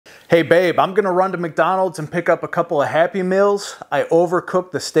Hey babe, I'm gonna run to McDonald's and pick up a couple of Happy Meals. I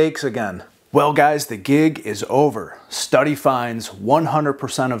overcooked the steaks again. Well guys, the gig is over. Study finds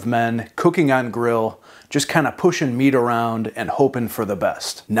 100% of men cooking on grill, just kind of pushing meat around and hoping for the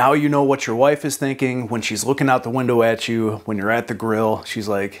best. Now you know what your wife is thinking when she's looking out the window at you, when you're at the grill. She's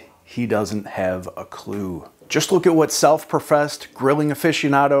like, he doesn't have a clue. Just look at what self-professed grilling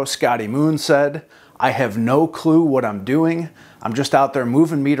aficionado Scotty Moon said. I have no clue what I'm doing. I'm just out there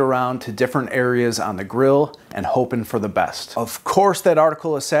moving meat around to different areas on the grill and hoping for the best. Of course, that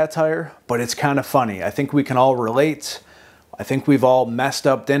article is satire, but it's kind of funny. I think we can all relate. I think we've all messed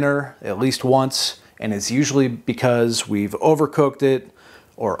up dinner at least once, and it's usually because we've overcooked it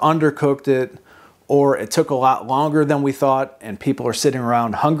or undercooked it, or it took a lot longer than we thought and people are sitting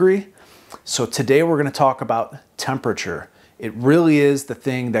around hungry. So today we're gonna talk about temperature. It really is the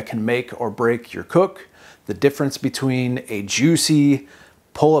thing that can make or break your cook. The difference between a juicy,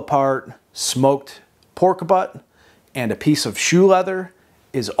 pull-apart, smoked pork butt and a piece of shoe leather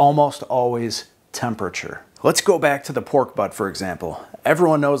is almost always temperature. Let's go back to the pork butt, for example.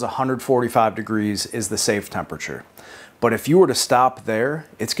 Everyone knows 145 degrees is the safe temperature. But if you were to stop there,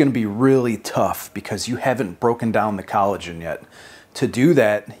 it's gonna be really tough because you haven't broken down the collagen yet. To do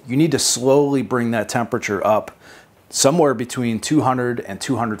that, you need to slowly bring that temperature up somewhere between 200 and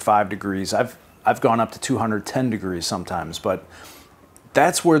 205 degrees. I've gone up to 210 degrees sometimes, but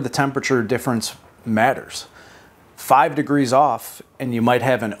that's where the temperature difference matters. 5 degrees off and you might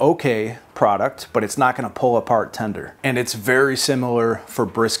have an okay product, but it's not gonna pull apart tender. And it's very similar for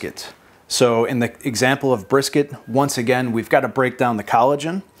brisket. So in the example of brisket, once again, we've got to break down the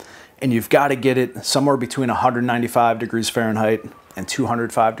collagen and you've got to get it somewhere between 195 degrees Fahrenheit and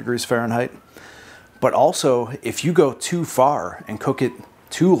 205 degrees Fahrenheit. But also, if you go too far and cook it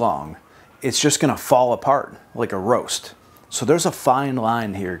too long, it's just gonna fall apart like a roast. So there's a fine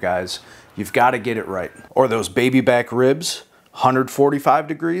line here, guys. You've gotta get it right. Or those baby back ribs, 145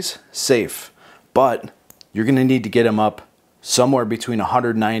 degrees, safe. But you're gonna need to get them up somewhere between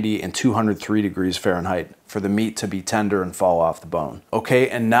 190 and 203 degrees Fahrenheit for the meat to be tender and fall off the bone. Okay,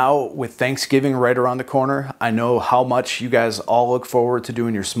 and now with Thanksgiving right around the corner, I know how much you guys all look forward to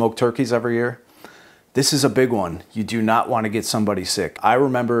doing your smoked turkeys every year. This is a big one. You do not want to get somebody sick. I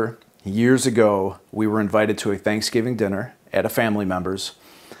remember years ago, we were invited to a Thanksgiving dinner at a family member's.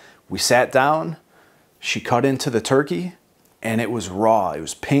 We sat down, she cut into the turkey, and it was raw. It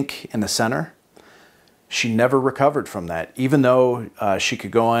was pink in the center. She never recovered from that. Even though she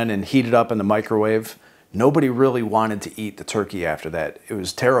could go in and heat it up in the microwave, nobody really wanted to eat the turkey after that. It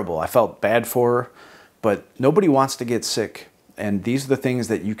was terrible. I felt bad for her, but nobody wants to get sick. And these are the things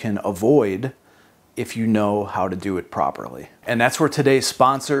that you can avoid if you know how to do it properly. And that's where today's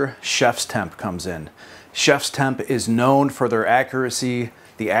sponsor, ChefsTemp, comes in. ChefsTemp is known for their accuracy,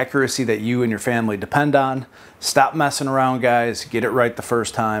 the accuracy that you and your family depend on. Stop messing around, guys. Get it right the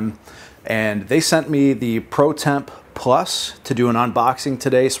first time. And they sent me the ProTemp Plus to do an unboxing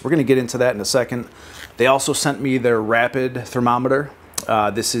today, so we're gonna get into that in a second. They also sent me their rapid thermometer.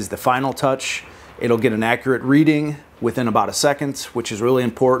 This is the final touch. It'll get an accurate reading within about a second, which is really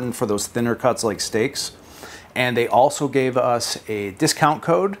important for those thinner cuts like steaks. And they also gave us a discount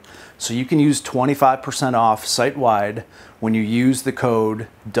code, so you can use 25% off site-wide when you use the code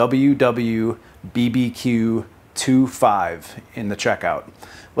WWBBQ25 in the checkout.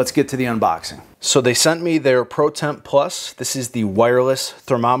 Let's get to the unboxing. So they sent me their ProTemp Plus. This is the wireless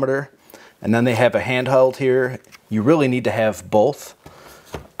thermometer. And then they have a handheld here. You really need to have both.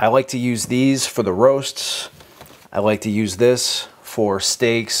 I like to use these for the roasts. I like to use this for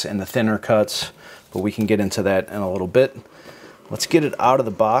steaks and the thinner cuts, but we can get into that in a little bit. Let's get it out of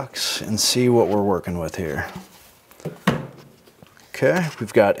the box and see what we're working with here. Okay,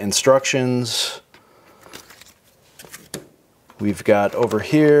 we've got instructions. We've got over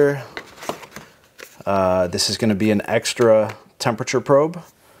here, this is gonna be an extra temperature probe.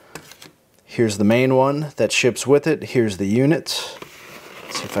 Here's the main one that ships with it. Here's the unit.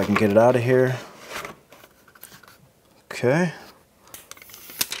 Let's see if I can get it out of here. Okay.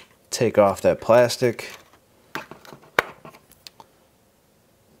 Take off that plastic.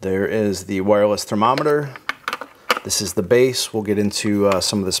 There is the wireless thermometer. This is the base. We'll get into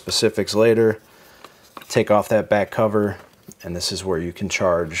some of the specifics later. Take off that back cover, and this is where you can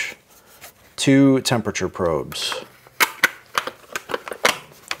charge 2 temperature probes.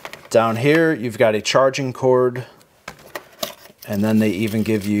 Down here, you've got a charging cord, and then they even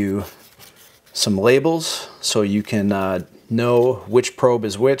give you some labels so you can know which probe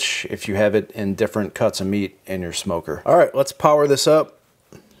is which if you have it in different cuts of meat in your smoker. All right, let's power this up.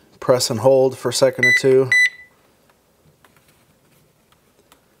 Press and hold for a second or two.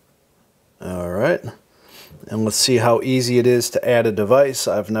 And let's see how easy it is to add a device.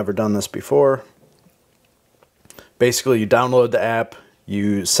 I've never done this before. Basically, you download the app,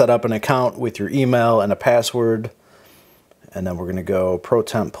 you set up an account with your email and a password, and then we're going to go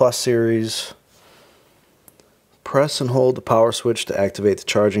ProTemp Plus series. Press and hold the power switch to activate the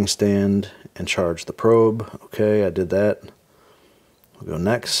charging stand and charge the probe. Okay, I did that. We'll go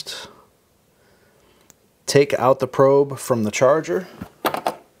next. Take out the probe from the charger.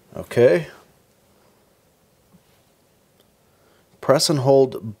 Okay. Press and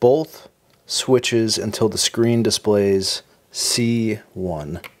hold both switches until the screen displays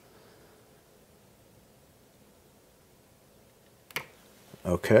C1.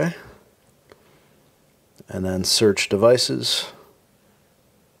 Okay. And then search devices.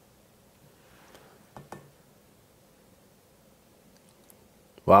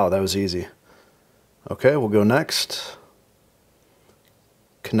 Wow, that was easy. Okay, we'll go next.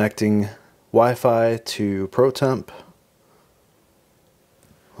 Connecting Wi-Fi to ProTemp.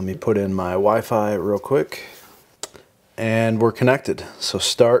 Let me put in my Wi-Fi real quick. And we're connected, so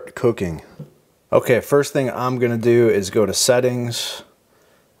start cooking. Okay, first thing I'm gonna do is go to settings.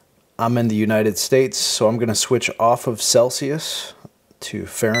 I'm in the United States, so I'm gonna switch off of Celsius to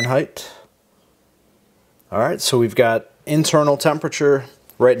Fahrenheit. All right, so we've got internal temperature.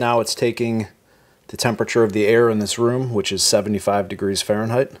 Right now it's taking the temperature of the air in this room, which is 75 degrees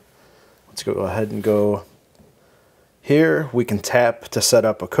Fahrenheit. Let's go ahead and go here. We can tap to set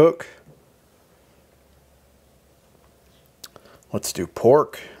up a cook. Let's do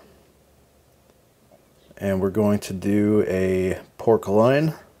pork. And we're going to do a pork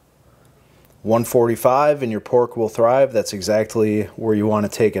loin. 145 and your pork will thrive. That's exactly where you want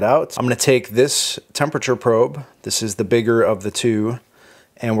to take it out. I'm going to take this temperature probe. This is the bigger of the two.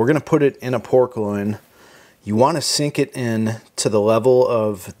 And we're going to put it in a pork loin. You want to sink it in to the level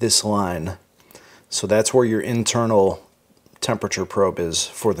of this line. So that's where your internal temperature probe is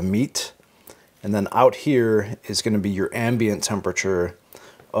for the meat. And then out here is going to be your ambient temperature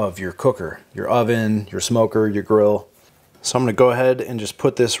of your cooker, your oven, your smoker, your grill. So I'm going to go ahead and just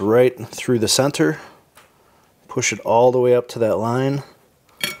put this right through the center. Push it all the way up to that line.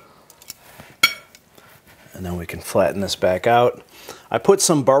 And then we can flatten this back out. I put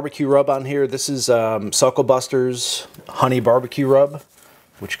some barbecue rub on here. This is Suckle Buster's honey barbecue rub,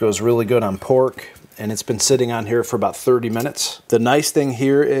 which goes really good on pork. And it's been sitting on here for about 30 minutes. The nice thing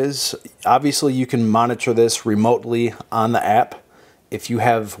here is, obviously you can monitor this remotely on the app. If you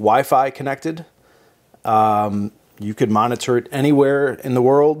have Wi-Fi connected, you could monitor it anywhere in the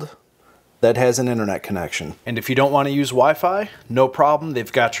world that has an internet connection. And if you don't want to use Wi-Fi, no problem,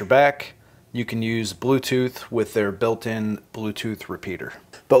 they've got your back. You can use Bluetooth with their built-in Bluetooth repeater.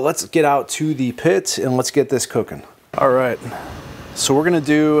 But let's get out to the pit and let's get this cooking. All right, so we're gonna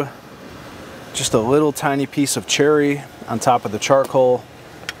do just a little tiny piece of cherry on top of the charcoal.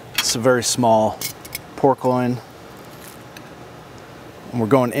 It's a very small pork loin. And we're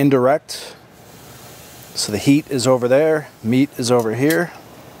going indirect. So the heat is over there, meat is over here.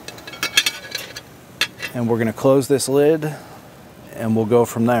 And we're gonna close this lid and we'll go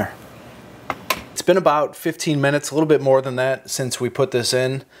from there. It's been about 15 minutes, a little bit more than that since we put this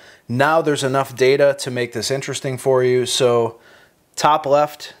in. Now there's enough data to make this interesting for you. So top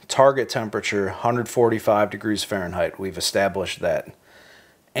left, target temperature, 145 degrees Fahrenheit. We've established that.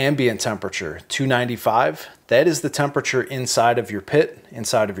 Ambient temperature, 295. That is the temperature inside of your pit,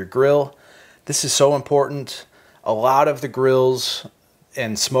 inside of your grill. This is so important. A lot of the grills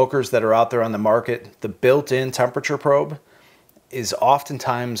and smokers that are out there on the market, the built-in temperature probe is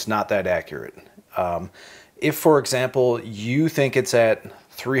oftentimes not that accurate. If, for example, you think it's at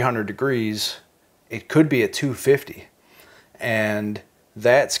 300 degrees, it could be at 250. And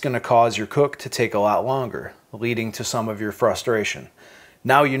that's going to cause your cook to take a lot longer, leading to some of your frustration.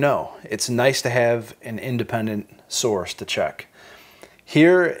 Now you know. It's nice to have an independent source to check.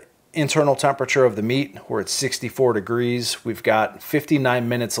 Here, internal temperature of the meat, we're at 64 degrees. We've got 59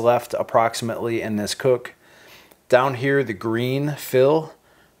 minutes left approximately in this cook. Down here, the green fill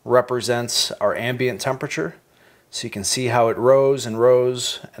represents our ambient temperature. So you can see how it rose and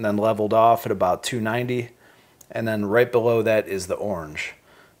rose and then leveled off at about 290. And then right below that is the orange.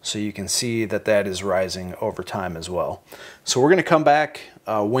 So you can see that that is rising over time as well. So we're gonna come back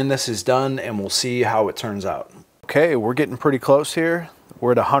when this is done and we'll see how it turns out. Okay, we're getting pretty close here.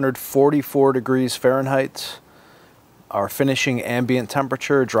 We're at 144 degrees Fahrenheit. Our finishing ambient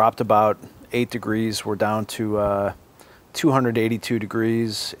temperature dropped about 8 degrees. We're down to 282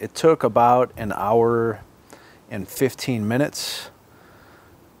 degrees. It took about an hour and 15 minutes.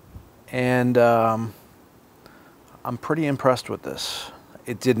 And I'm pretty impressed with this.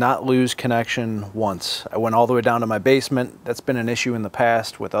 It did not lose connection once. I went all the way down to my basement. That's been an issue in the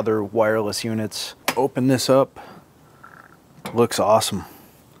past with other wireless units. Open this up. Looks awesome.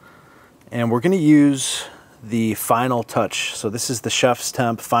 And we're going to use the Final Touch. So this is the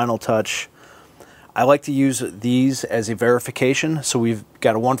ChefsTemp Final Touch. I like to use these as a verification. So we've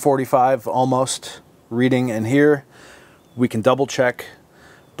got a 145 almost reading in here. We can double check,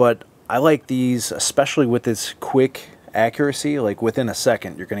 but I like these, especially with this quick accuracy, like within a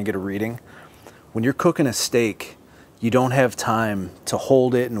second you're going to get a reading. When you're cooking a steak, you don't have time to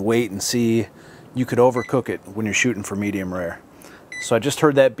hold it and wait and see. You could overcook it when you're shooting for medium rare. So I just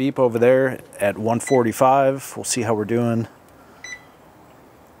heard that beep over there at 145. We'll see how we're doing.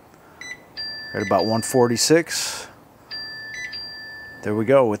 Right about 146. There we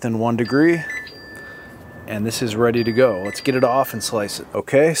go, within 1 degree. And this is ready to go. Let's get it off and slice it.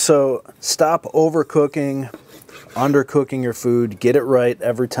 Okay, so stop overcooking, undercooking your food. Get it right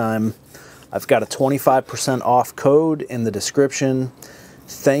every time. I've got a 25% off code in the description.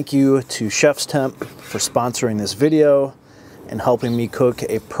 Thank you to ChefsTemp for sponsoring this video and helping me cook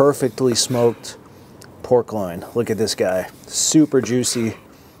a perfectly smoked pork loin. Look at this guy, super juicy.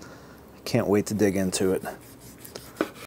 Can't wait to dig into it.